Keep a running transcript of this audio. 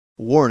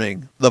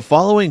Warning, the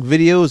following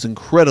video is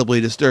incredibly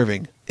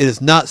disturbing. It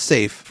is not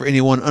safe for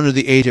anyone under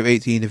the age of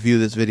 18 to view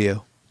this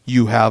video.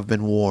 You have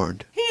been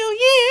warned. Hell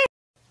yeah!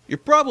 You're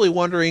probably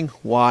wondering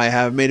why I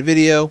haven't made a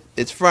video.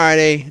 It's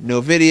Friday, no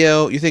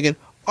video. You're thinking,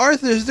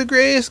 Arthur's the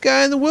greatest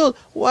guy in the world.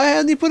 Why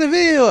hasn't he put a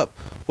video up?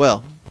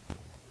 Well,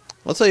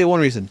 I'll tell you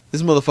one reason.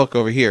 This motherfucker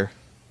over here.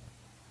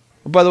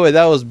 Oh, by the way,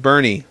 that was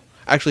Bernie.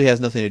 Actually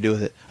has nothing to do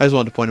with it. I just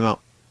wanted to point him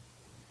out.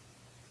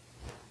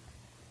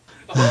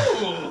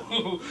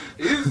 Oh,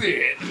 is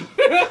it?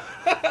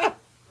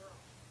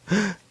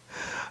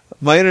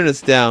 My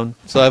internet's down,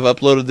 so I've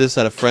uploaded this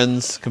at a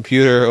friend's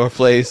computer or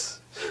place.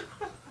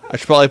 I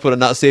should probably put a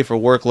not safe for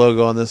work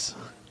logo on this.